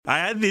I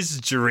had this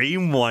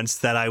dream once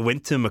that I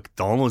went to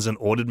McDonald's and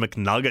ordered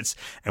McNuggets,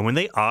 and when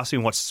they asked me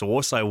what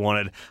sauce I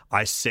wanted,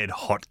 I said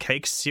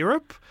hotcake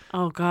syrup.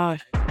 Oh,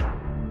 God.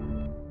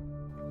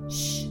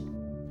 Shh.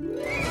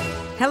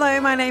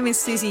 Hello, my name is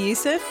Susie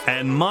Youssef.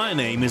 And my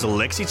name is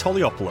Alexi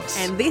Toliopoulos.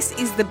 And this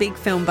is the Big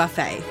Film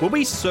Buffet, where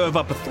we serve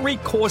up a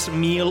 3-course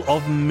meal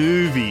of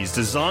movies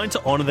designed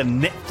to honour the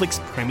Netflix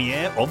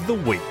premiere of the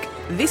week.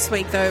 This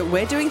week, though,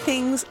 we're doing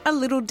things a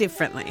little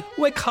differently.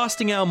 We're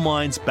casting our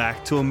minds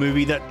back to a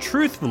movie that,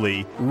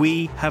 truthfully,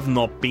 we have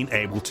not been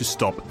able to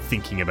stop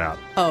thinking about.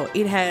 Oh,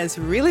 it has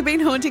really been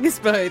haunting us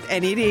both,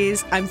 and it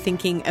is I'm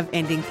Thinking of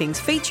Ending Things,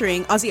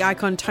 featuring Aussie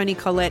icon Toni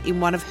Collette in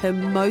one of her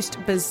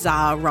most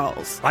bizarre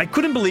roles. I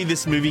couldn't believe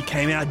this movie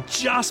came out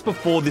just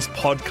before this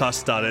podcast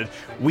started.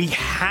 We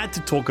had to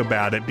talk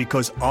about it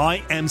because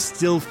I am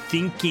still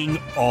thinking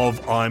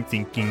of I'm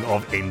Thinking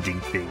of Ending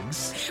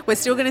Things. We're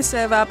still going to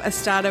serve up a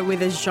starter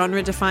with a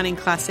genre-defining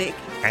classic.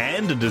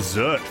 And a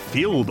dessert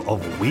filled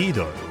of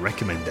weirdo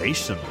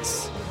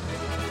recommendations.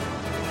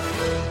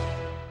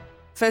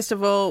 First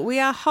of all, we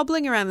are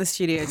hobbling around the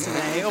studio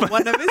today, or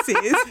one of us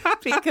is,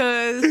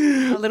 because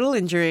a little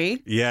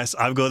injury. Yes,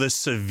 I've got a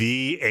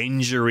severe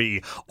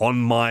injury on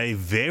my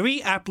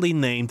very aptly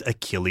named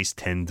Achilles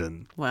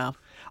tendon. Wow.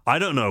 I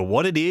don't know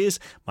what it is.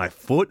 My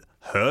foot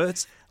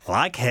hurts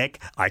like heck.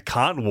 I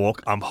can't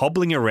walk. I'm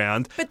hobbling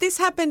around. But this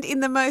happened in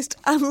the most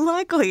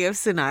unlikely of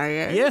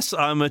scenarios. Yes,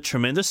 I'm a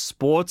tremendous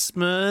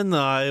sportsman.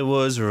 I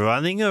was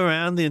running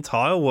around the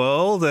entire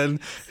world, and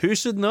who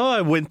should know,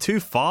 I went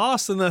too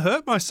fast and I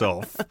hurt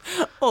myself.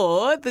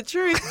 Or the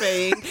truth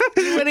being,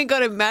 you went and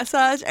got a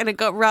massage and it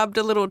got rubbed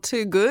a little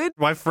too good.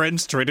 My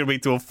friends treated me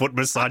to a foot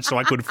massage so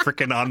I could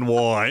frickin'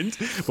 unwind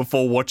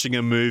before watching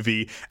a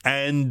movie,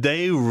 and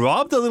they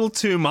rubbed a little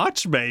too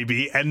much,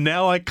 maybe, and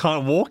now I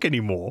can't walk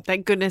anymore.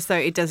 Thank goodness, though,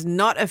 it does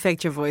not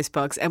affect your voice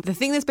box. And the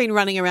thing that's been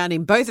running around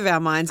in both of our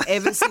minds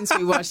ever since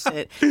we watched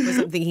it was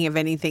I'm Thinking of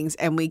Ending Things,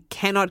 and we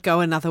cannot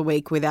go another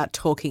week without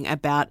talking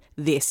about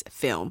this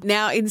film.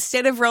 Now,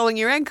 instead of rolling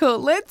your ankle,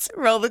 let's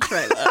roll the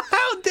trailer.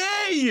 How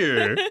dare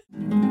you?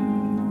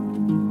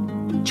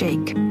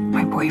 Jake,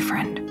 my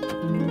boyfriend.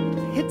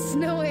 It's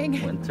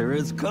snowing. Winter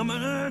is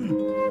coming in.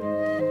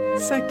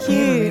 So A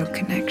cute. real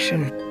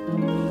connection.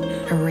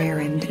 A rare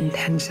and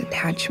intense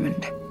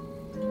attachment.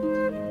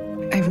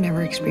 I've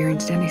never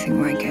experienced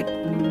anything like it.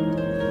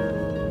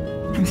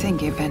 I'm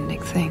thinking of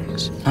ending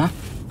things. Huh?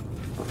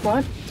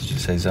 What? Did you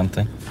say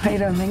something? I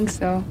don't think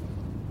so.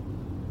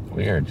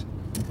 Weird.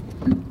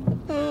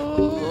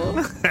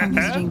 I'm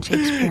visiting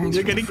Jake's parents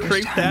You're for the getting first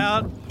creeped time.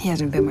 out. He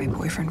hasn't been my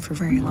boyfriend for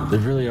very They long.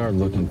 really are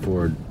looking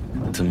forward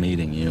to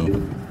meeting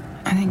you.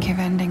 I think of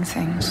ending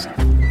things.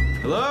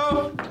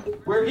 Hello?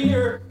 We're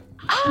here.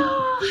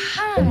 Oh,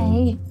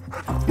 hi.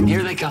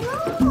 Here they come.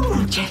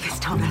 Jake has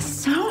told us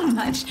so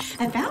much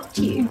about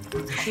you.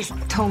 He's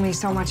told me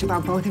so much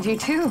about both of you,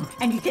 too.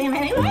 And you came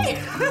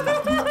anyway.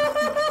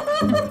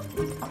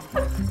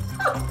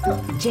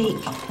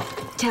 Jake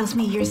tells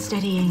me you're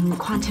studying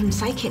quantum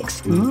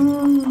psychics.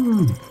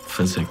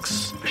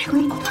 Physics.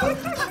 Really?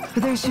 But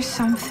there's just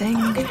something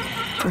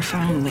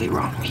profoundly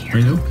wrong here. Are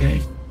you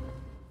okay?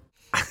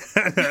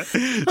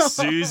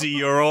 Susie,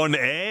 you're on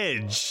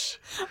edge.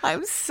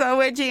 I'm so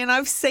edgy and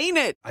I've seen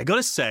it. I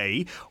gotta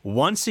say,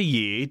 once a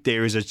year,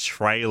 there is a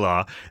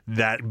trailer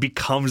that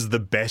becomes the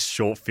best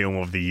short film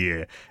of the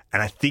year.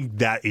 And I think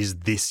that is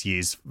this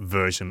year's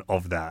version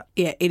of that.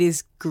 Yeah, it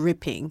is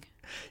gripping.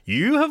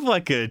 You have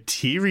like a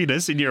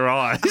teariness in your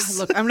eyes.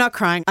 Look, I'm not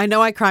crying. I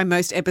know I cry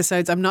most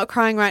episodes. I'm not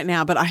crying right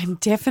now, but I'm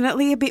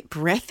definitely a bit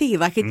breathy.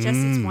 Like it's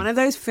one of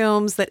those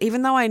films that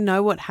even though I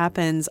know what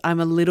happens, I'm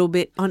a little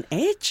bit on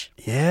edge.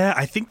 Yeah,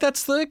 I think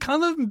that's the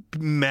kind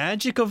of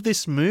magic of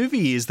this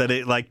movie is that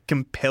it like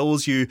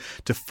compels you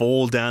to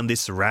fall down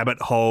this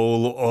rabbit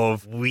hole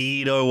of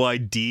weirdo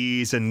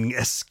ideas and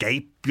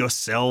escape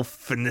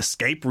yourself and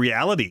escape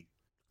reality.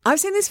 I've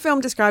seen this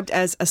film described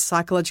as a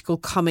psychological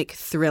comic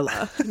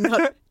thriller,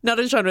 not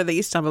a genre that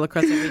you stumble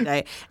across every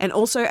day, and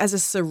also as a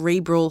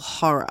cerebral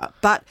horror.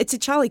 But it's a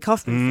Charlie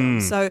Kaufman film,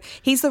 so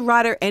he's the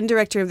writer and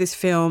director of this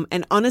film,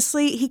 and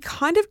honestly, he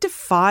kind of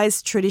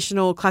defies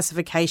traditional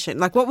classification.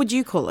 Like, what would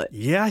you call it?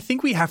 Yeah, I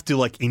think we have to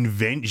like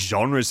invent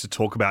genres to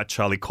talk about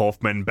Charlie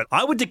Kaufman, but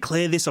I would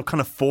declare this of kind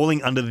of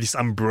falling under this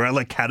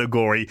umbrella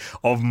category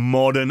of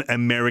modern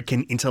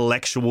American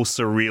intellectual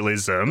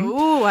surrealism.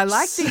 Ooh, I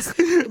like this.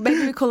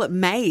 Maybe we call it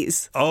maze.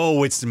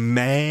 Oh, it's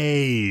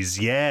maze.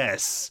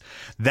 Yes.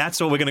 That's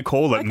what we're going to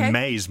call it. Okay.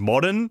 Maze.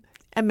 Modern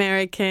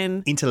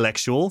American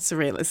intellectual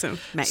surrealism.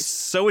 Maze.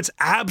 So it's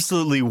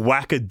absolutely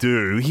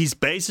wackadoo. He's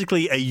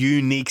basically a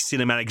unique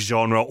cinematic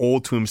genre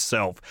all to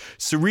himself.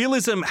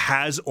 Surrealism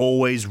has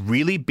always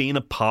really been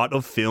a part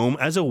of film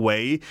as a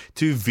way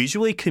to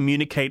visually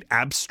communicate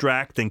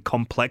abstract and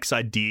complex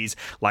ideas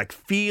like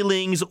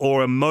feelings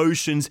or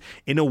emotions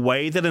in a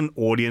way that an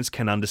audience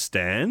can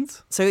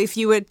understand. So if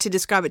you were to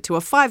describe it to a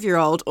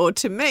 5-year-old or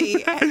to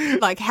me,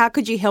 like how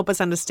could you help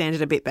us understand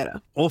it a bit better?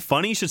 Well,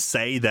 funny you should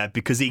say that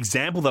because the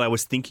example that I was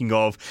was thinking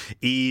of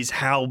is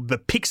how the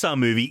Pixar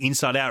movie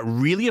Inside Out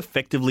really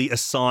effectively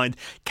assigned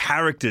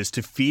characters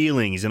to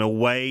feelings in a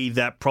way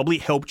that probably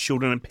helped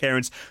children and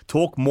parents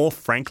talk more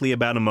frankly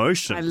about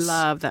emotions. I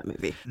love that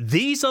movie.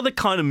 These are the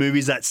kind of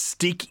movies that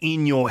stick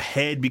in your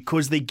head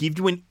because they give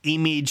you an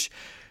image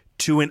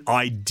to an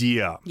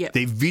idea. Yep.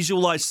 They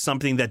visualize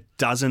something that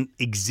doesn't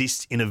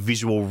exist in a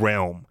visual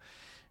realm.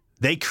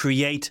 They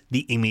create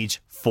the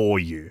image for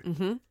you.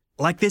 Mm-hmm.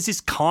 Like there's this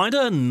kind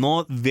of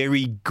not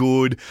very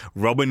good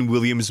Robin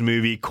Williams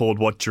movie called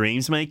What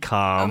Dreams May Come.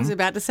 I was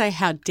about to say,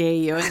 how dare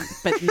you,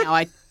 but now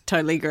I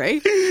totally agree.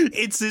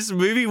 It's this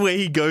movie where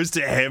he goes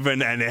to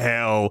heaven and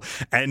hell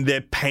and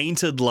they're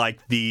painted like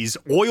these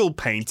oil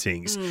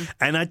paintings.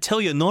 And I tell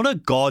you, not a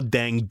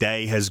goddamn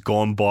day has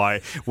gone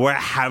by where I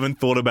haven't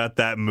thought about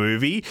that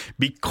movie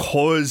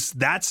because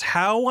that's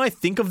how I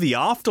think of the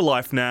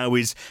afterlife now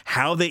is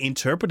how they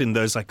interpret in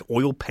those like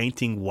oil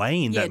painting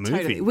way in that movie.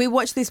 Totally. We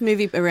watched this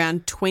movie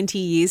around 20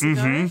 years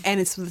ago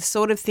and it's the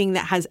sort of thing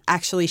that has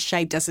actually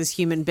shaped us as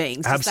human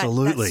beings. Just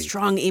Absolutely. That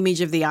strong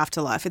image of the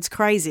afterlife. It's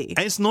crazy.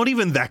 And it's not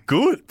even that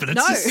good, but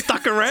it's just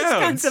stuck around. I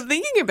can't stop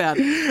thinking about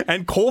it.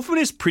 And Kaufman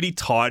is pretty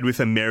tied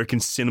with American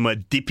cinema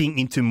dipping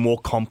into more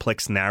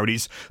complex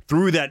narratives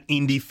through that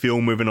indie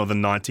film movement of the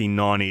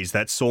 1990s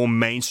that saw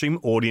mainstream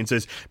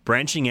audiences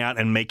branching out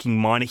and making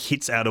minor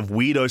hits out of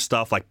weirdo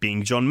stuff like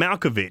Being John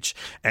Malkovich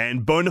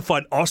and bona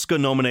fide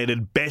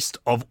Oscar-nominated best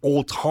of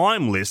all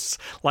time lists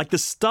like The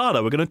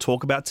Starter we're going to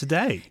talk about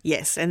today.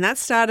 Yes, and that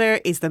Starter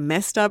is the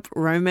messed up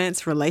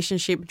romance,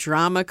 relationship,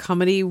 drama,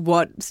 comedy.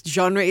 What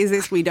genre is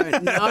this? We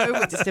don't know.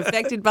 We're just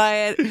affected by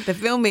it. The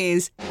film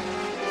is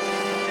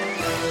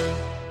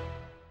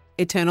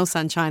Eternal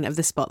Sunshine of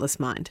the Spotless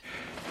Mind.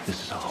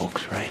 This is a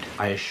hoax, right?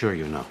 I assure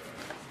you no.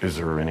 Is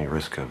there any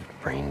risk of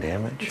brain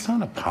damage? It's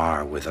on a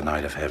par with a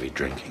night of heavy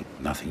drinking.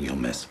 Nothing you'll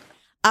miss.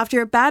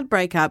 After a bad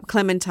breakup,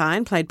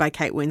 Clementine, played by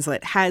Kate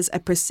Winslet, has a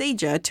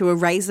procedure to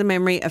erase the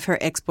memory of her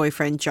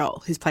ex-boyfriend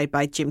Joel, who's played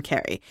by Jim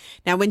Carrey.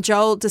 Now, when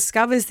Joel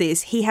discovers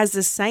this, he has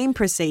the same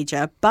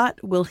procedure,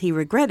 but will he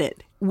regret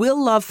it?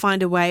 Will love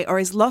find a way, or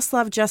is lost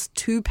love just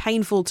too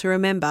painful to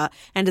remember?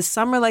 And are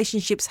some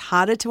relationships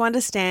harder to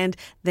understand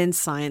than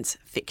science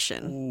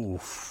fiction?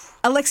 Oof.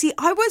 Alexi,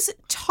 I was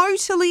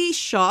totally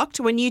shocked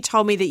when you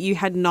told me that you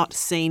had not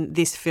seen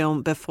this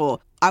film before.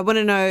 I want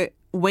to know,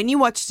 when you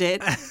watched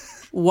it,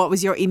 what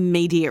was your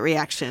immediate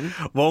reaction?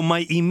 Well,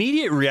 my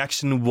immediate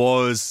reaction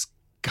was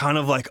kind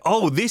of like,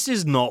 oh, this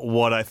is not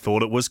what I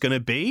thought it was going to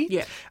be.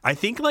 Yeah. I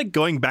think like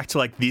going back to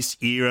like this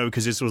era,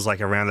 because this was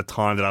like around the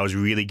time that I was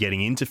really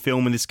getting into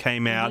film when this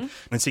came out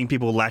and seeing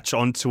people latch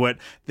onto it,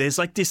 there's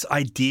like this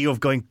idea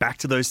of going back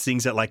to those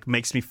things that like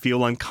makes me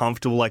feel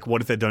uncomfortable. Like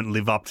what if they don't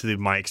live up to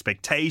my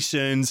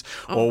expectations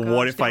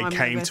what if I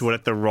came to it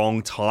at the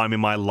wrong time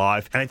in my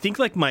life? And I think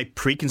like my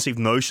preconceived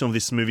notion of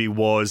this movie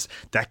was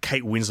that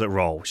Kate Winslet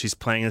role. She's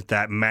playing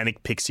that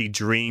manic pixie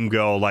dream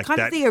girl. Like kind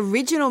of the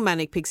original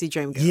Manic Pixie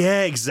Dream Girl.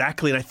 Yeah,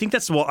 exactly. And I think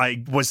that's what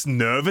I was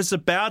nervous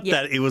about,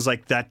 that it was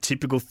like that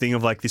typical thing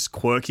of like this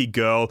quirky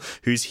girl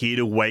who's here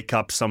to wake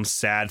up some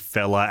sad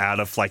fella out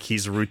of like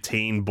his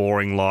routine,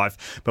 boring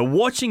life. But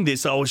watching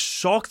this, I was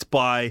shocked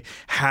by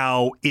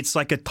how it's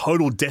like a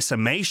total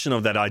decimation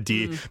of that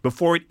idea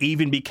before it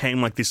even became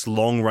like this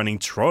long-running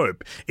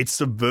trope. It's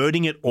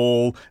subverting it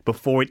all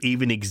before it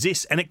even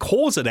exists. And it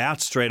calls it out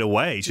straight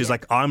away. She's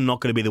like, I'm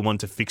not going to be the one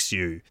to fix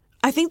you.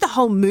 I think the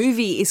whole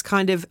movie is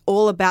kind of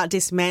all about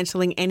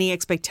dismantling any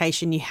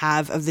expectation you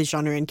have of the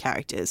genre and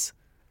characters.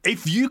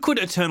 If you could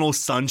Eternal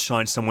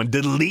Sunshine someone,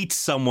 delete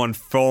someone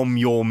from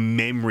your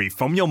memory,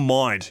 from your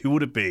mind, who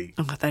would it be?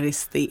 Oh, that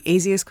is the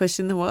easiest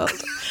question in the world.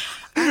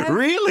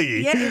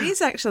 Really? Yeah, it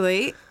is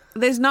actually.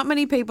 There's not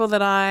many people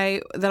that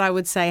I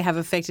would say have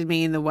affected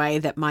me in the way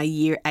that my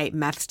Year 8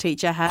 maths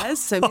teacher has.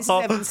 So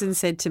Mrs. Evanson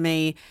said to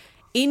me,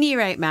 in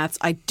Year 8 maths,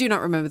 I do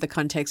not remember the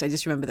context. I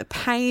just remember the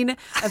pain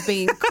of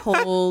being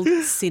called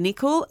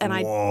cynical, and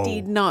I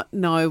did not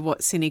know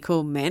what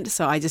cynical meant,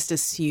 so I just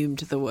assumed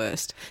the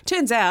worst.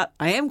 Turns out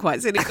I am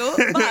quite cynical,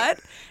 but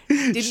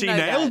didn't She know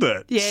nailed that.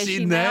 it. Yeah,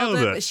 she nailed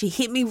it. She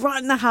hit me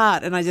right in the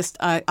heart, and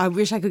I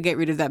wish I could get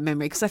rid of that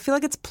memory because I feel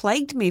like it's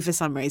plagued me for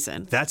some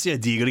reason. That's the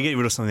idea. You got to get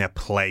rid of something that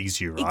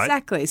plagues you, right?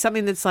 Exactly.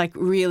 Something that's like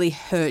really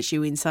hurts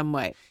you in some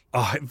way.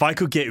 Oh, if I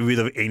could get rid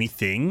of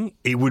anything,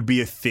 it would be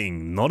a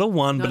thing. Not a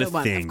one, but a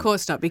thing. Of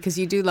course not, because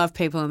you do love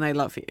people and they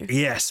love you.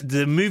 Yes,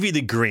 the movie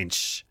The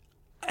Grinch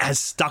has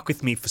stuck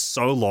with me for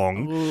so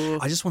long. Ooh.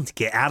 I just want to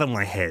get out of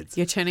my head.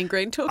 You're turning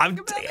green talking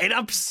about it. It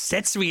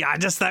upsets me.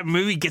 That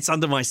movie gets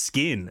under my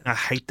skin. I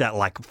hate that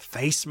like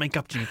face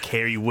makeup Jim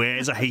Carrey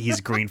wears. I hate his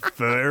green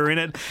fur in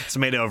it. It's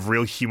made out of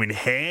real human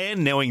hair.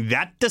 Knowing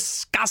that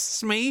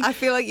disgusts me. I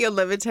feel like you're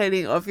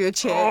levitating off your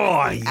chair.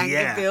 Oh,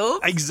 Anger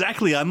builds.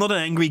 Exactly. I'm not an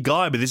angry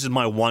guy, but this is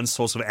my one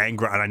source of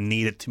anger and I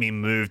need it to be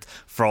moved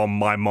from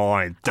my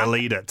mind.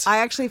 Delete it. I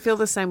actually feel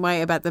the same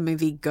way about the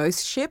movie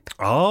Ghost Ship.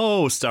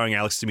 Oh, starring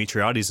Alex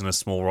Dimitriades. Moriarty's in a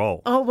small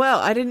role. Oh, well,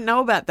 I didn't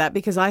know about that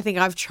because I think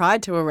I've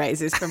tried to erase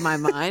this from my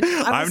mind.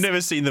 I've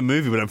never seen the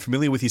movie, but I'm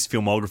familiar with his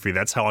filmography.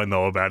 That's how I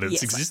know about its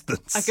Yes,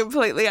 existence. I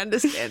completely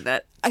understand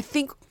that. I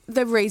think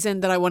the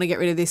reason that I want to get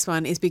rid of this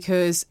one is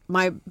because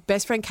my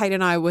best friend Kate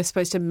and I were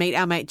supposed to meet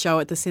our mate Joe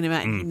at the cinema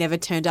and he never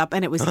turned up,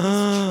 and it was his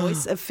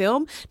choice of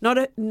film, not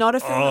a film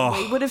that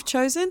we would have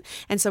chosen.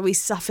 And so we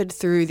suffered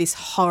through this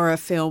horror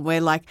film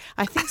where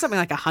I think something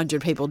like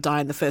 100 people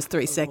die in the first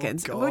 3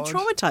 seconds. And we're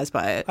traumatized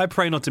by it. I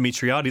pray not to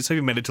Moriarty, so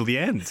we made it till the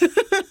end.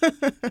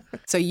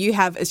 So you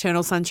have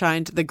Eternal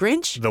Sunshine, The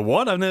Grinch. The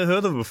what? I've never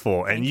heard of it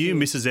before. And you,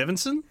 Mrs.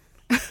 Evanson?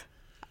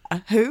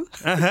 Who?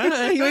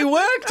 It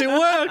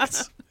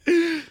worked.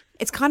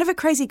 It's kind of a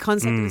crazy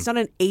concept. It's not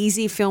an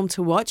easy film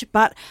to watch,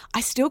 but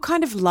I still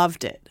kind of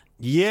loved it.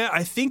 Yeah,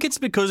 I think it's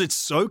because it's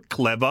so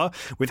clever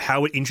with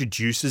how it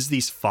introduces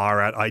these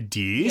far-out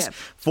ideas. Yeah.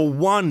 For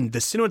one, the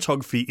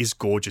cinematography is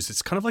gorgeous.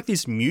 It's kind of like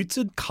these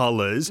muted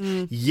colors,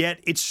 yet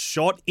it's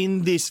shot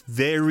in this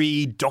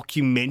very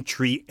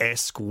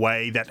documentary-esque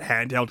way, that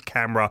handheld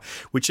camera,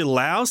 which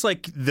allows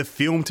the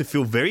film to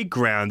feel very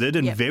grounded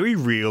and very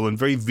real and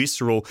very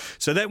visceral,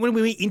 so that when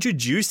we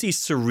introduce these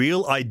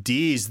surreal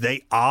ideas,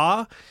 they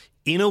are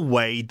in a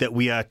way that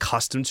we are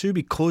accustomed to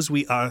because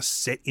we are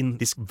set in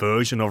this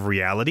version of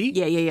reality.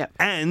 Yeah.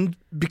 And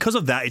because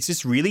of that, it's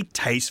this really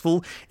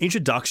tasteful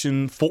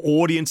introduction for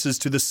audiences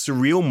to the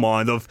surreal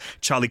mind of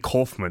Charlie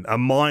Kaufman, a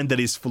mind that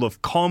is full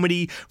of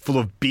comedy, full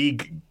of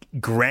big,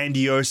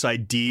 grandiose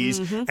ideas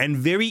and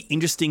very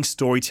interesting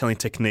storytelling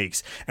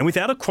techniques. And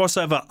without a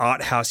crossover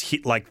art house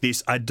hit like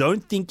this, I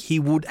don't think he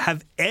would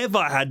have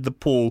ever had the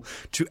pull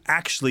to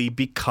actually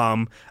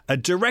become a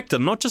director,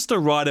 not just a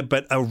writer,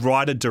 but a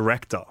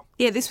writer-director.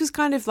 Yeah, this was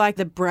kind of like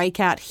the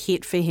breakout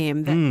hit for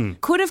him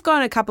that could have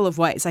gone a couple of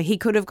ways. He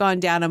could have gone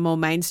down a more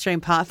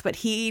mainstream path, but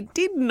he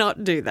did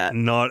not do that.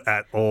 Not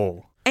at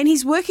all. And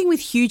he's working with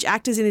huge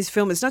actors in this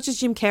film. It's not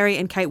just Jim Carrey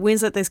and Kate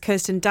Winslet. There's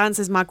Kirsten Dunst,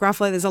 there's Mark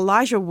Ruffalo, there's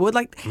Elijah Wood,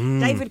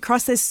 David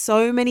Cross. There's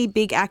so many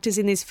big actors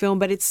in this film,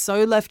 but it's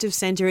so left of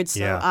center. It's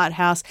so art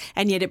house,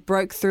 and yet it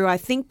broke through, I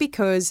think,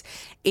 because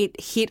it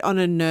hit on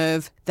a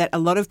nerve that a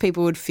lot of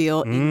people would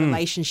feel in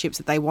relationships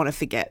that they want to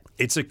forget.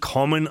 It's a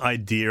common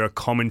idea, a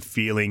common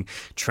feeling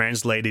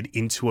translated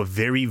into a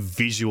very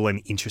visual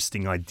and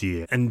interesting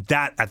idea. And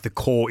that, at the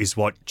core, is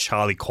what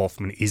Charlie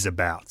Kaufman is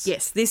about.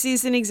 Yes, this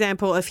is an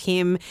example of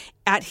him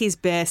at his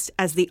best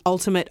as the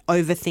ultimate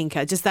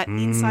overthinker, just that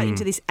insight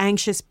into this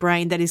anxious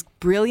brain that is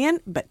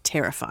brilliant but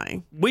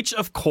terrifying. Which,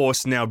 of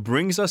course, now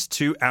brings us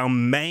to our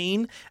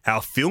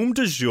film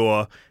du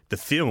jour, the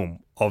film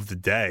of the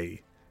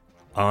day.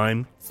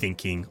 I'm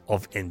Thinking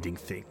of Ending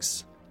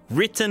Things.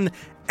 Written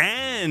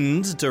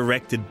and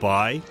directed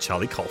by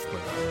Charlie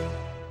Kaufman.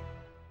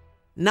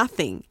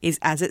 Nothing is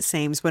as it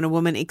seems when a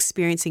woman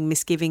experiencing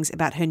misgivings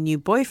about her new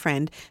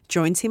boyfriend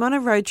joins him on a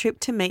road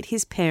trip to meet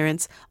his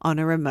parents on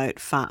a remote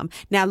farm.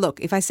 Now, look,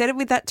 if I said it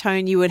with that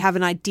tone, you would have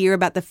an idea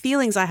about the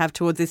feelings I have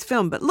towards this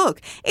film. But look,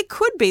 it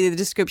could be the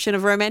description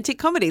of a romantic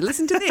comedy.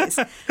 Listen to this.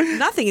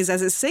 Nothing is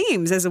as it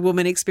seems as a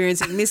woman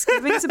experiencing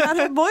misgivings about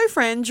her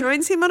boyfriend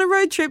joins him on a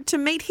road trip to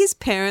meet his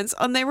parents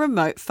on their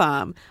remote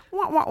farm.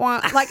 Wah, wah,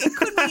 wah. It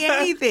could be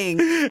anything.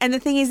 And the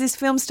thing is, this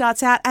film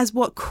starts out as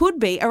what could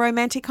be a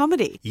romantic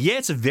comedy. Yeah,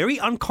 it's a very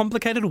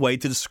uncomplicated way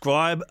to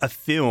describe a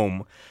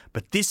film,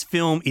 but this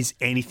film is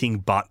anything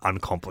but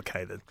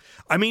uncomplicated.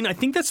 I mean, I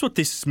think that's what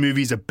this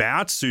movie is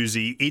about,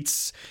 Susie.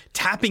 It's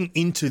tapping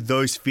into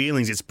those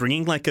feelings. It's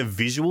bringing a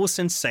visual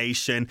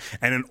sensation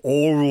and an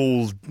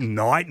oral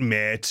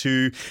nightmare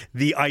to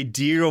the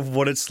idea of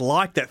what it's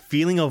like, that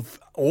feeling of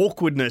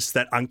awkwardness,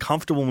 that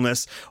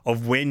uncomfortableness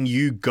of when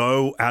you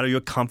go out of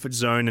your comfort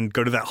zone and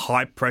go to that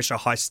high pressure,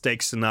 high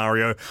stakes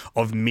scenario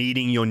of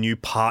meeting your new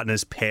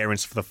partner's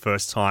parents for the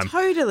first time.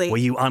 Totally. Where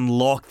you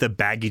unlock the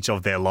baggage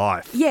of their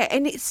life. Yeah,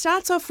 and it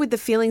starts off with the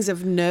feelings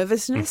of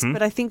nervousness,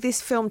 but I think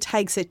this film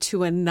takes it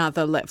to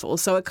another level.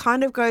 So it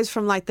kind of goes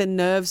from the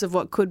nerves of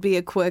what could be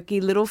a quirky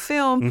little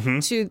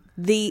film to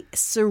the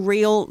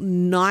surreal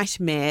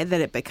nightmare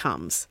that it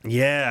becomes.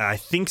 Yeah, I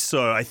think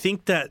so. I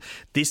think that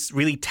this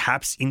really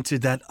taps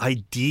into that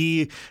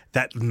idea,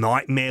 that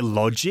nightmare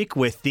logic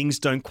where things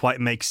don't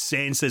quite make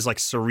sense. There's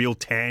surreal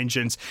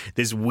tangents.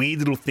 There's weird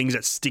little things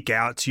that stick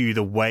out to you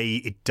the way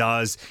it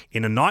does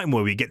in a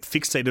nightmare. We get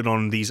fixated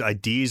on these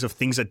ideas of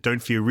things that don't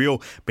feel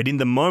real, but in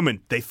the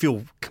moment, they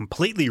feel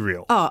completely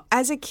real. Oh,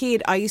 as a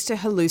kid, I used to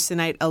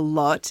hallucinate a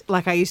lot.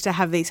 I used to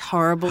have these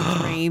horrible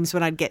dreams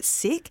when I'd get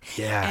sick.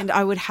 Yeah. And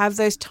I would have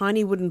those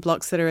tiny wooden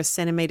blocks that are a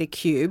centimetre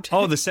cubed.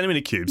 Oh, the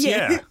centimetre cubes,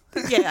 yeah.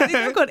 Yeah, I think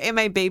I got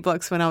MAB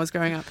blocks when I was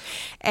growing up.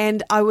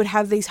 And I would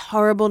have these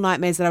horrible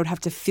nightmares that I would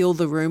have to fill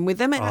the room with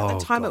them. And at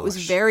the time, it was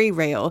very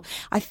real.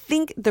 I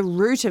think the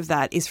root of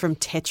that is from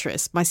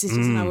Tetris. My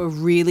sisters and I were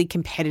really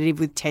competitive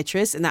with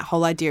Tetris and that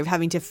whole idea of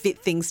having to fit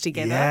things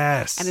together.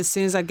 Yes. And as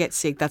soon as I'd get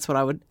sick, that's what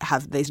I would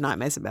have these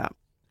nightmares about.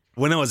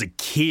 When I was a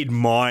kid,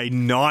 my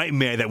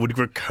nightmare that would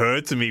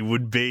recur to me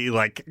would be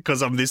like,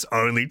 because I'm this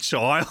only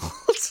child,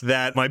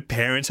 that my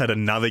parents had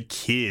another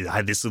kid. I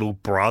had this little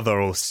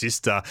brother or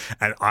sister,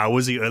 and I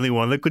was the only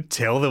one that could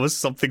tell there was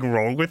something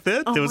wrong with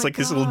it. Oh there was my like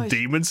this little gosh.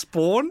 demon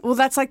spawn. Well,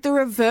 that's like the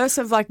reverse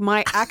of like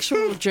my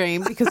actual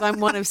dream because I'm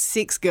one of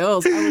 6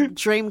 girls. I would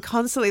dream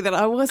constantly that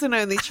I was an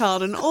only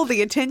child and all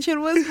the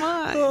attention was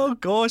mine. Oh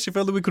gosh, if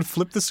only we could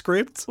flip the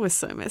script. We're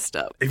so messed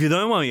up. If you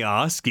don't mind me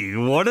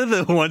asking, what are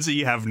the ones that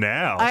you have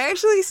now? I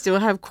actually still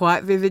have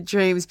quite vivid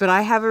dreams, but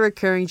I have a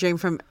recurring dream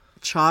from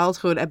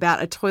childhood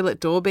about a toilet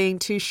door being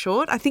too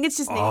short. I think it's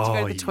just needing to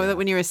go to the toilet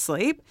when you're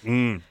asleep.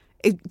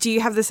 Do you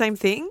have the same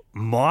thing?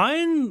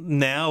 Mine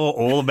now are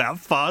all about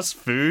fast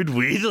food,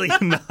 weirdly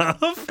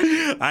enough.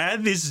 I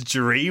had this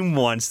dream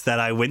once that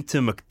I went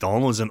to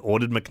McDonald's and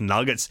ordered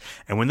McNuggets,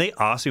 and when they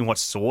asked me what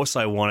sauce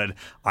I wanted,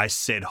 I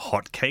said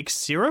hotcake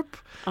syrup.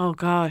 Oh,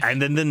 gosh.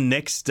 And then the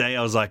next day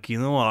I was like, you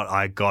know what,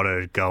 I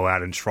gotta go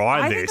out and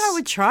try I this. think I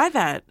would try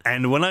that.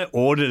 And when I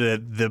ordered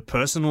it, the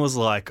person was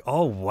like,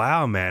 oh,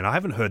 wow, man, I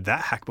haven't heard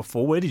that hack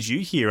before. Where did you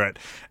hear it?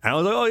 And I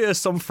was like, oh, yeah,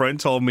 some friend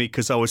told me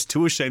because I was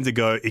too ashamed to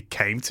go. It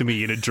came to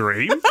me in a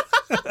dream.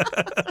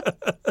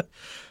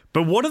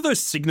 But what are those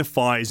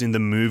signifiers in the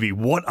movie?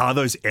 What are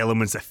those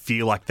elements that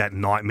feel like that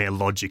nightmare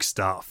logic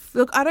stuff?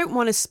 Look, I don't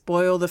want to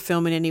spoil the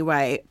film in any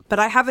way, but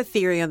I have a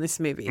theory on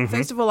this movie.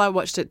 First of all, I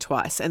watched it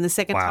twice, and the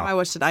second time I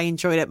watched it, I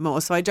enjoyed it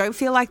more. So I don't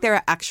feel like there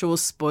are actual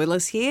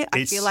spoilers here. I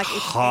It's feel like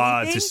if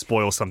hard anything, to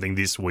spoil something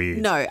this weird.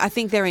 No, I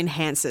think they're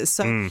enhancers.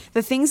 So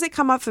the things that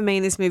come up for me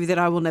in this movie that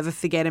I will never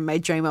forget and may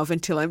dream of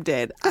until I'm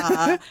dead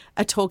are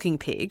a talking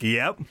pig.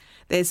 Yep.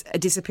 There's a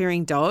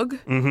disappearing dog.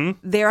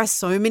 There are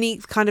so many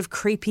kind of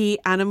creepy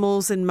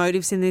animals and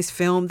motives in this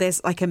film.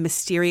 There's like a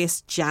mysterious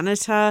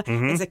janitor.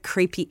 There's a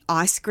creepy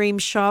ice cream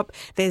shop.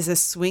 There's a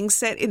swing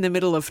set in the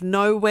middle of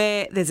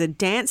nowhere. There's a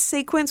dance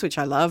sequence, which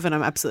I love and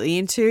I'm absolutely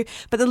into.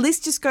 But the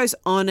list just goes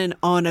on and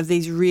on of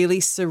these really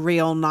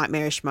surreal,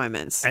 nightmarish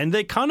moments. And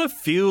they kind of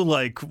feel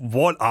like,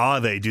 what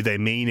are they? Do they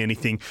mean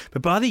anything?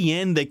 But by the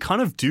end, they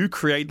kind of do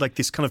create like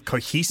this kind of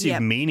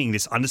cohesive meaning,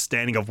 this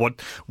understanding of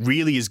what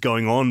really is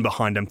going on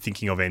behind them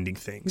thinking of ending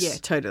things. Yeah,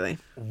 totally.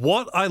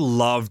 What I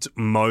loved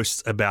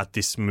most about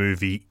this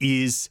movie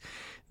is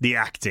the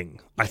acting.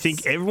 I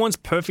think everyone's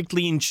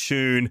perfectly in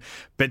tune,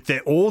 but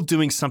they're all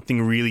doing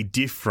something really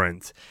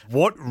different.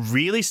 What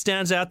really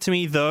stands out to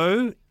me,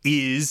 though,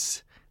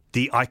 is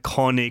the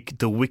iconic,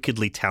 the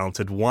wickedly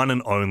talented, one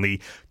and only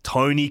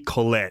Toni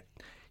Collette.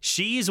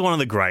 She is one of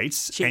the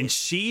greats, and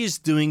she is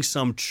doing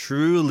some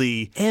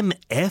truly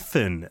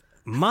MFing,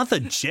 Mother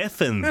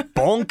Jeffin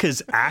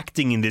bonkers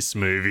acting in this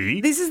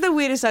movie. This is the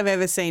weirdest I've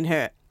ever seen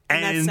her.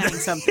 And that's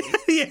saying something.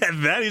 Yeah,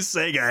 that is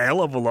saying a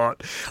hell of a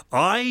lot.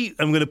 I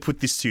am going to put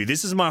this to you.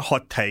 This is my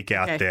hot take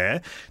out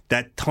there,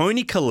 that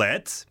Toni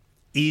Collette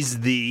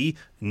is the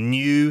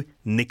new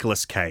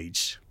Nicolas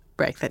Cage.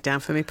 Break that down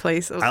for me,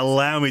 please.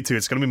 Allow me to.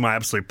 It's going to be my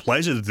absolute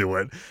pleasure to do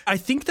it. I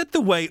think that the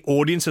way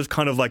audiences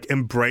kind of like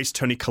embrace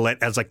Toni Collette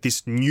as like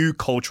this new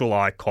cultural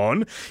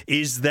icon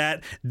is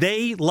that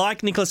they,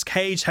 like Nicolas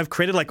Cage, have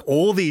created like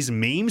all these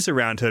memes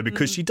around her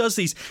because she does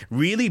these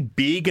really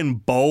big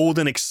and bold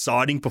and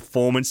exciting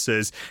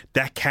performances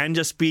that can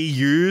just be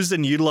used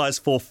and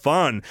utilized for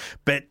fun.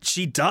 But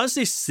she does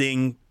this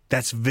thing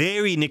that's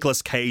very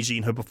Nicolas Cagey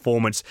in her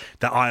performance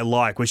that I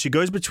like, where she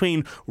goes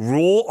between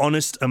raw,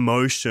 honest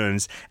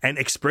emotions and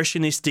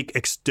expressionistic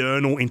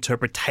external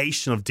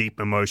interpretation of deep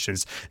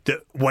emotions,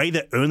 the way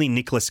that only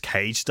Nicolas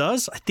Cage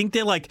does. I think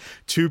they're like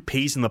two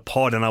peas in the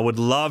pod, and I would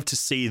love to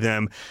see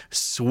them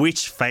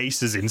switch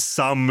faces in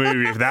some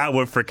movie if that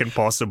were freaking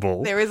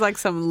possible. There is like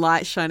some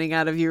light shining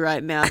out of you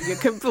right now. You're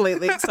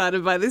completely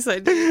excited by this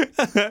idea.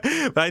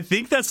 But I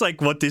think that's like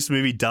what this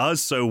movie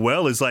does so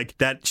well, is like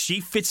that she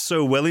fits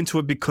so well into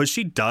it because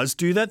she does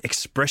do that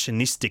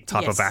expressionistic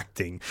type of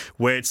acting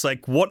where it's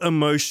like what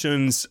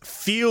emotions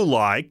feel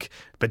like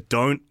but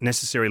don't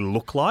necessarily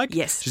look like.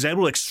 Yes. She's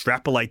able to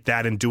extrapolate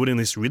that and do it in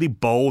this really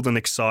bold and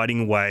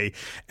exciting way.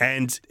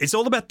 And it's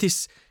all about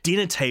this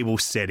dinner table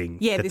setting.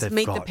 Yeah, that this they've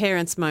meet the got.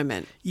 parents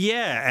moment.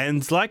 Yeah,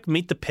 and like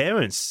meet the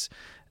parents.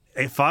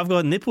 If I've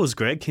got nipples,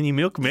 Greg, can you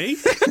milk me?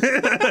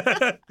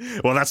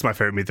 Well, that's my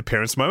favorite Meet the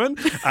Parents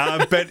moment.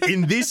 But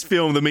in this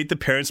film, the Meet the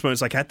Parents moment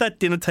is like at that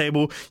dinner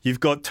table,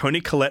 you've got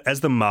Toni Collette as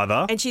the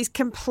mother. And she's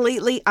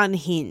completely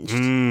unhinged.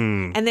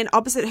 And then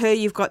opposite her,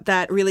 you've got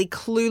that really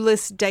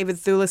clueless David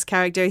Thewlis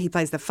character. He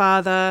plays the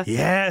father.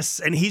 Yes,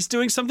 and he's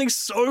doing something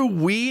so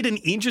weird and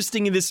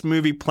interesting in this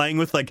movie, playing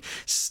with like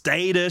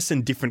status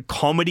and different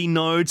comedy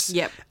notes.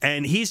 Yep.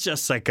 And he's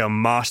just like a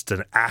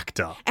master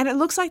actor. And it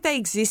looks like they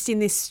exist in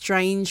this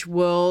strange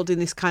world, in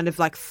this kind of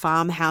like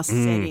farmhouse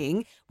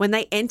setting. When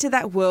they enter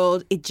that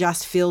world, it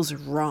just feels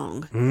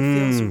wrong.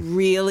 It feels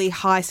really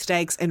high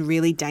stakes and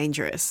really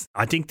dangerous.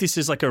 I think this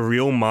is like a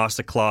real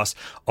masterclass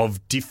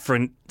of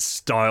different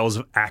styles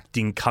of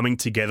acting coming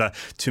together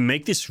to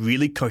make this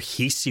really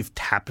cohesive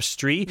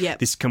tapestry,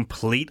 this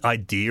complete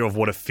idea of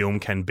what a film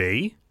can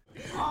be.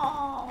 Is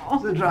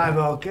the drive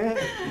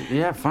okay?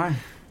 Yeah, fine.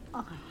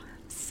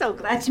 so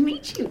glad to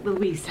meet you,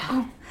 Louisa.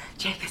 Oh,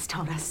 Jake has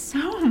told us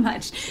so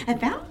much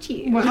about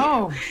you.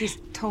 Whoa, he's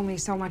told me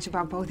so much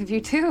about both of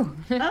you, too.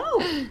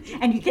 Oh,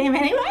 and you came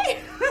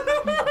anyway?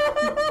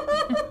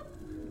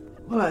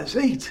 Well, let's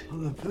eat.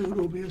 Well, the food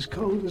will be as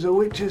cold as a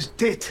witch's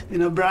tit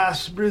in a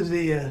brass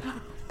brazier.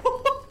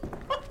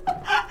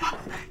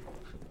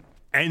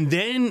 And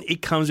then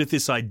it comes with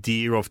this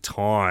idea of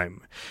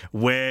time,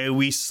 where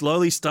we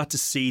slowly start to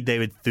see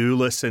David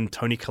Thewlis and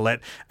Toni Collette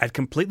at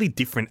completely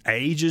different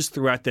ages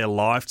throughout their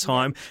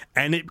lifetime.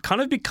 And it kind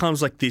of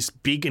becomes like this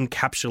big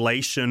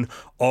encapsulation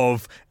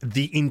of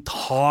the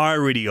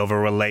entirety of a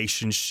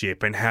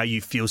relationship and how you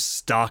feel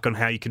stuck and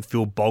how you can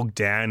feel bogged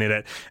down in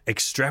it,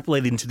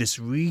 extrapolated into this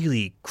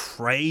really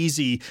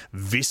crazy,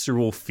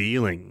 visceral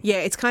feeling. Yeah,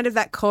 it's kind of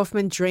that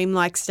Kaufman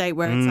dreamlike state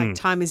where it's like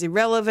time is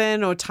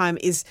irrelevant or time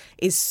is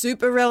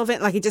super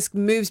relevant. Like it just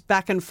moves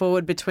back and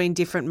forward between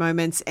different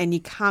moments and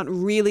you can't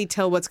really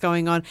tell what's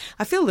going on.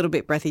 I feel a little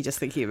bit breathy just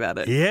thinking about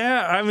it.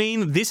 Yeah, I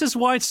mean, this is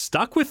why it's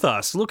stuck with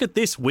us. Look at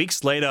this.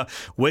 Weeks later,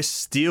 we're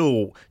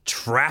still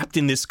trapped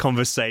in this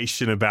conversation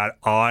about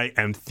I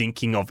am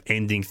thinking of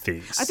ending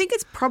things. I think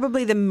it's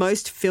probably the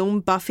most film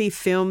buffy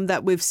film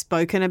that we've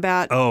spoken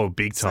about. Oh,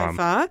 big time. So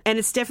far. And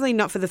it's definitely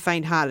not for the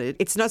faint-hearted.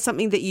 It's not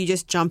something that you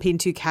just jump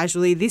into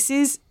casually. This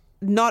is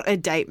not a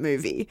date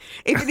movie.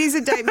 If it is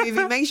a date movie,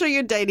 make sure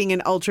you're dating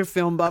an ultra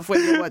film buff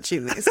when you're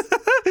watching this.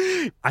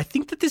 I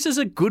think that this is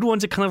a good one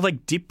to kind of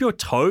like dip your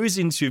toes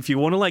into if you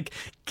want to like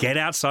get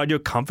outside your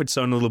comfort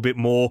zone a little bit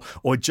more,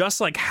 or just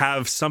like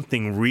have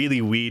something really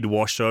weird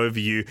wash over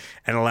you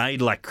and allow you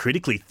to like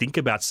critically think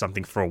about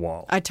something for a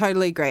while. I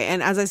totally agree.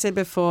 And as I said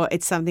before,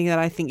 it's something that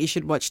I think you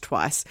should watch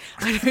twice.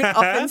 I don't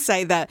often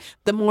say that.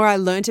 The more I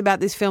learnt about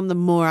this film, the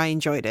more I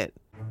enjoyed it.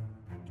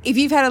 If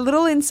you've had a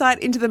little insight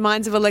into the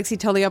minds of Alexi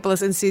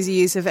Toliopoulos and Susie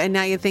Youssef and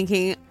now you're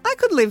thinking, I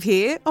could live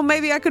here or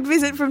maybe I could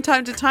visit from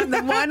time to time,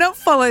 then why not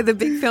follow the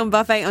Big Film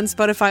Buffet on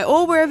Spotify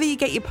or wherever you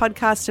get your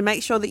podcasts to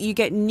make sure that you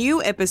get new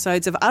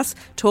episodes of us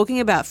talking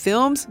about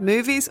films,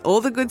 movies,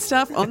 all the good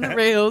stuff on the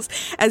reels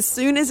as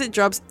soon as it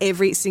drops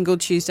every single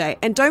Tuesday.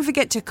 And don't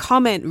forget to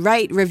comment,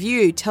 rate,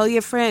 review, tell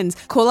your friends,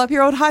 call up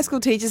your old high school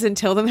teachers and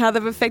tell them how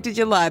they've affected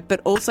your life,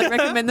 but also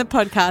recommend the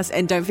podcast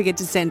and don't forget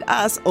to send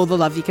us all the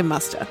love you can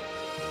muster.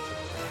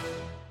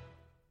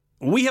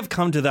 We have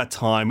come to that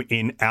time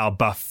in our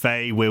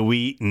buffet where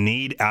we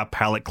need our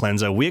palate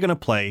cleanser. We're going to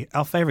play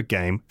our favourite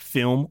game,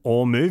 film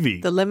or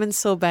movie. The lemon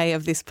sorbet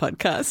of this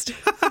podcast.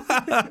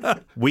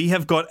 We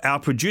have got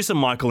our producer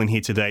Michael in here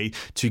today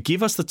to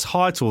give us the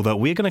title that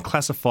we're going to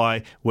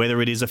classify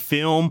whether it is a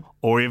film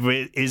or if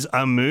it is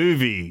a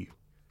movie.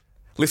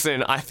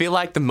 Listen, I feel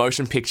like the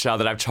motion picture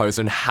that I've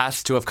chosen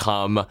has to have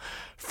come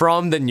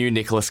from the new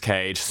Nicolas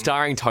Cage,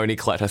 starring Toni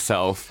Collette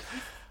herself.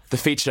 The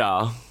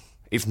feature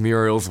is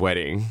Muriel's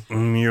Wedding.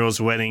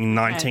 Muriel's Wedding,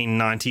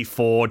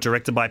 1994,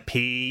 directed by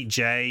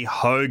P.J.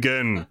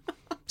 Hogan,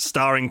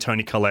 starring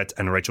Toni Collette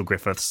and Rachel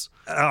Griffiths.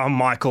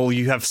 Michael,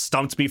 you have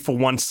stumped me for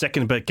 1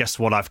 second, but guess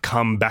what? I've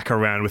come back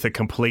around with a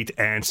complete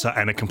answer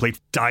and a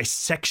complete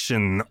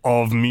dissection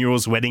of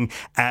Muriel's Wedding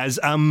as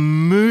a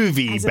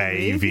movie,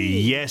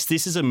 baby. Yes,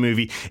 this is a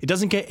movie. It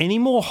doesn't get any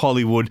more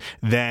Hollywood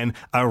than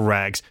a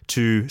rags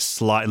to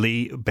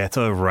slightly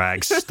better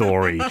rags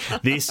story.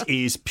 This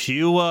is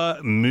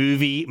pure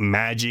movie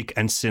magic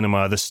and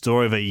cinema. The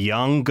story of a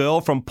young girl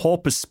from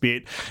Pauper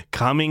Spit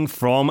coming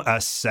from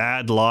a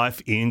sad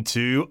life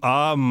into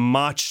a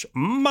much,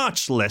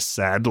 much less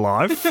sad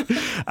life.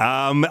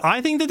 I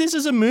think that this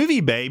is a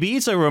movie, baby.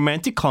 It's a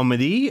romantic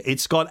comedy.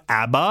 It's got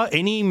ABBA.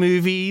 Any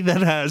movie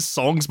that has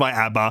songs by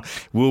ABBA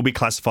will be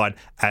classified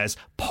as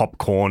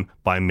popcorn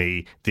by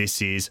me.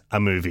 This is a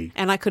movie.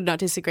 And I could not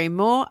disagree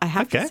more. I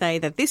have to say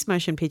that this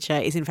motion picture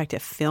is in fact a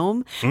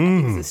film. I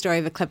think it's the story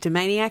of a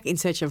kleptomaniac in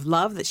search of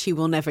love that she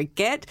will never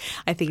get.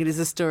 I think it is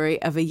a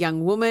story of a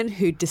young woman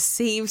who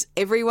deceives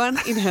everyone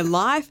in her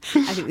life.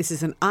 I think this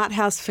is an art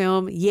house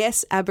film.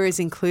 Yes, ABBA is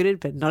included,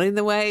 but not in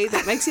the way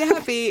that makes you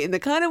happy, in the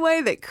kind of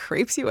way that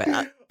creeps you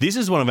out. This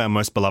is one of our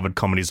most beloved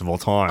comedies of all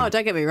time. Oh,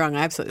 don't get me wrong.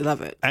 I absolutely love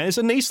it. And it's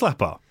a knee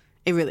slapper.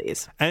 It really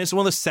is. And it's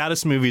one of the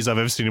saddest movies I've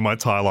ever seen in my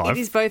entire life. It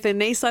is both a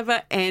knee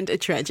slapper and a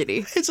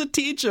tragedy. It's a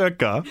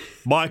tearjerker.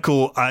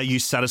 Michael, are you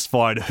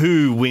satisfied?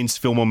 Who wins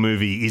film or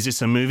movie? Is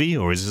this a movie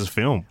or is this a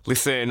film?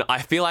 Listen,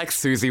 I feel like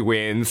Susie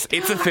wins.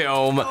 It's a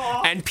film,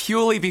 and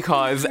purely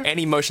because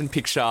any motion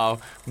picture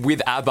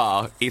with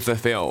ABBA is a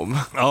film.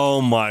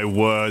 Oh, my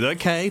word.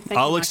 Okay,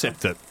 I'll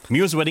accept it.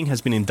 Muriel's Wedding has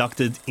been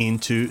inducted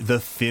into the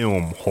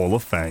Film Hall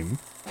of Fame.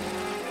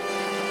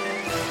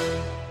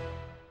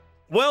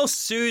 Well,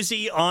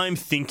 Susie, I'm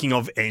thinking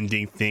of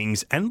ending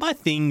things. And by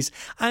things,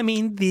 I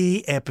mean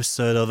the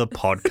episode of the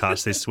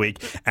podcast this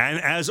week. And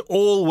as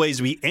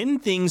always, we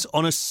end things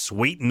on a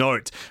sweet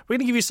note. We're going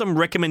to give you some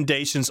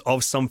recommendations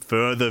of some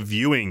further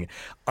viewing.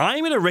 I'm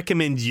going to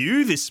recommend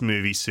you this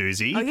movie,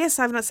 Susie. Oh, yes,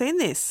 I've not seen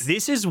this.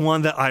 This is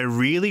one that I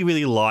really,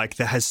 really like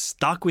that has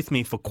stuck with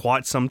me for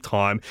quite some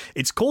time.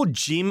 It's called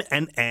Jim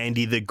and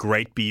Andy, The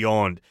Great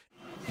Beyond.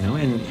 You know,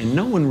 and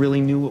no one really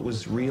knew what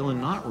was real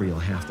and not real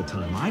half the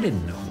time. I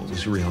didn't know what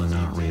was real and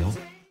not real.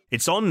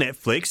 It's on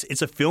Netflix.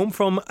 It's a film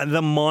from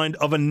the mind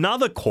of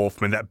another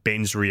Kaufman that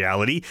bends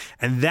reality,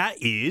 and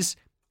that is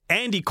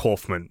Andy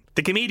Kaufman,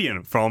 the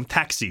comedian from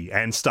Taxi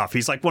and stuff.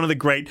 He's like one of the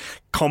great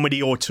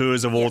comedy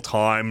auteurs of all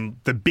time,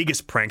 the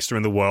biggest prankster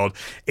in the world.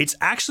 It's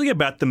actually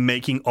about the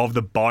making of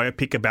the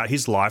biopic about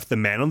his life, The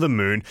Man on the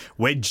Moon,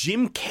 where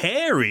Jim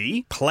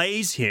Carrey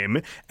plays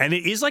him. And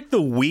it is like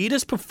the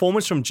weirdest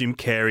performance from Jim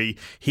Carrey.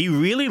 He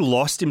really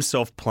lost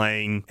himself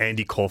playing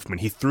Andy Kaufman.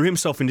 He threw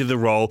himself into the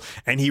role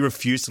and he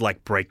refused to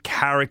like break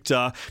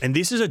character. And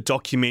this is a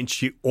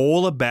documentary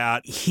all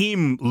about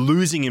him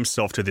losing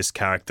himself to this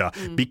character,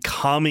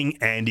 becoming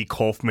Andy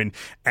Kaufman.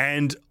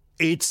 And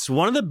it's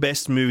one of the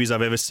best movies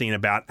I've ever seen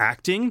about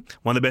acting,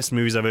 one of the best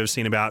movies I've ever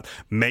seen about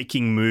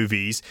making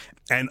movies.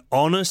 And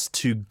honest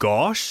to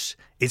gosh,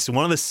 it's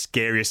one of the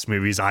scariest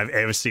movies I've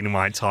ever seen in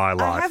my entire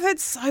life. I have heard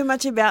so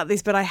much about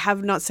this, but I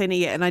have not seen it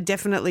yet, and I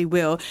definitely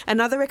will.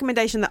 Another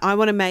recommendation that I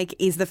want to make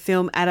is the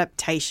film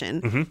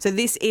adaptation. So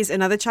this is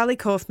another Charlie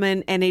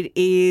Kaufman, and it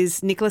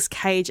is Nicolas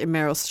Cage and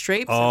Meryl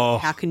Streep. So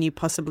how can you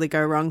possibly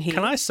go wrong here?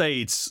 Can I say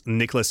it's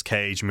Nicolas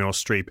Cage, Meryl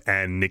Streep,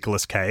 and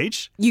Nicolas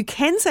Cage? You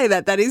can say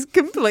that. That is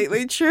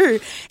completely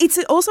true. It's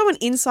also an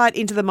insight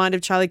into the mind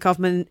of Charlie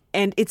Kaufman,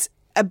 and it's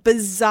a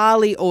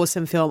bizarrely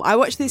awesome film. I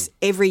watch this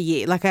every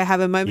year. Like I have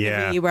a moment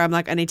every year where I'm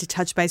like, I need to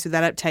touch base with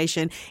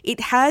adaptation. It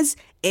has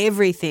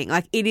everything.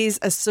 Like it is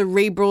a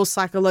cerebral,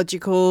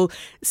 psychological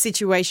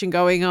situation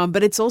going on,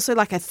 but it's also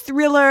like a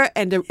thriller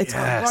and it's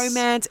got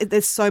romance.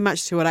 There's so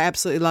much to it. I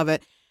absolutely love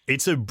it.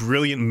 It's a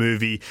brilliant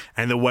movie,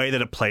 and the way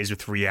that it plays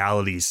with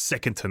reality is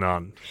second to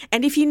none.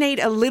 And if you need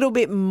a little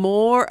bit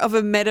more of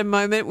a meta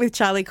moment with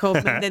Charlie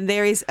Kaufman, then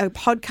there is a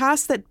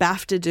podcast that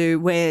BAFTA do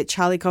where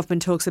Charlie Kaufman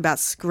talks about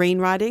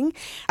screenwriting.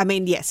 I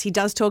mean, yes, he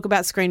does talk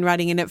about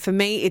screenwriting in it. For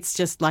me, it's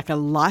just like a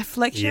life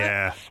lecture.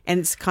 Yeah. And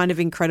it's kind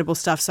of incredible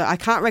stuff. So I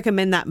can't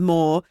recommend that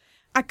more.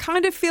 I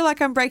kind of feel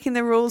like I'm breaking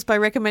the rules by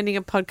recommending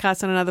a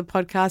podcast on another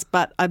podcast,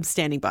 but I'm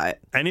standing by it.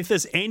 And if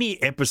there's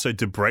any episode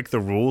to break the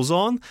rules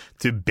on,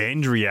 to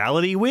bend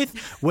reality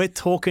with, we're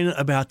talking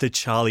about the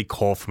Charlie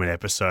Kaufman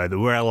episode that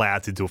we're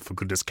allowed to do for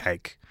goodness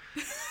cake.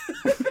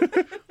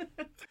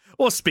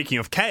 Well, speaking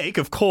of cake,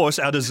 of course,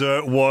 our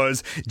dessert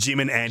was Jim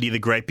and Andy, The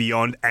Great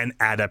Beyond, an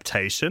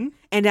adaptation.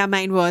 And our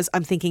main was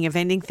I'm Thinking of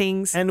Ending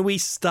Things. And we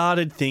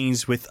started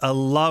things with a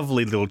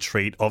lovely little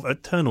treat of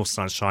Eternal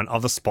Sunshine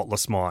of the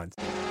Spotless Mind.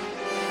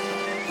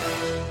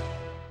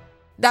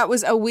 That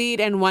was a weird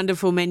and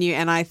wonderful menu,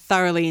 and I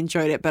thoroughly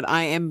enjoyed it, but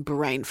I am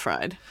brain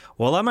fried.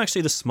 Well, I'm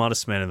actually the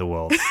smartest man in the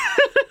world,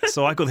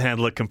 so I could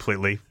handle it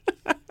completely.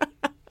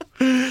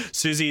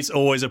 Susie, it's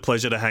always a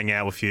pleasure to hang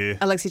out with you.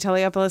 Alexi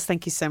Toliopoulos,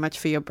 thank you so much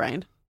for your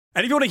brain.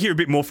 And if you want to hear a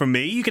bit more from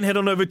me, you can head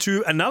on over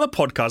to another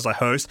podcast I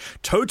host,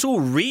 Total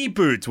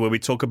Reboot, where we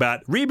talk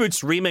about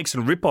reboots, remakes,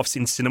 and rip-offs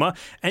in cinema.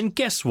 And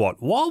guess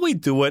what? While we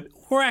do it,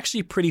 we're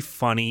actually pretty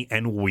funny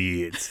and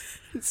weird.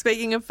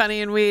 Speaking of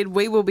funny and weird,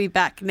 we will be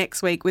back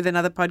next week with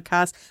another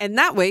podcast. And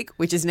that week,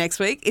 which is next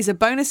week, is a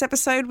bonus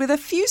episode with a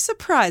few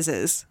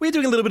surprises. We're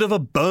doing a little bit of a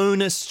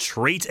bonus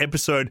treat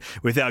episode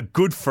with our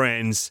good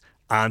friends,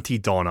 Auntie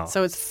Donna.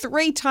 So it's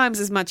 3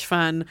 times as much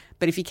fun,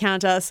 but if you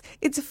count us,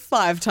 it's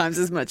 5 times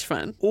as much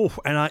fun. Oh,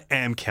 and I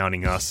am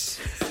counting us.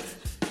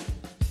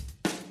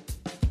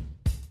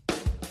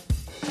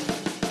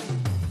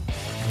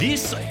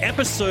 This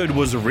episode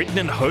was written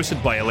and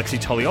hosted by Alexi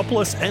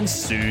Toliopoulos and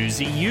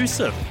Susie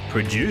Youssef.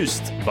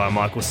 Produced by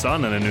Michael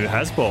Sun and Anu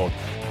Hasbold.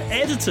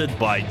 Edited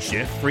by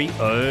Jeffrey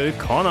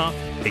O'Connor.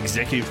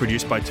 Executive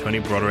produced by Tony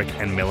Broderick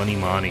and Melanie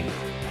Marnie.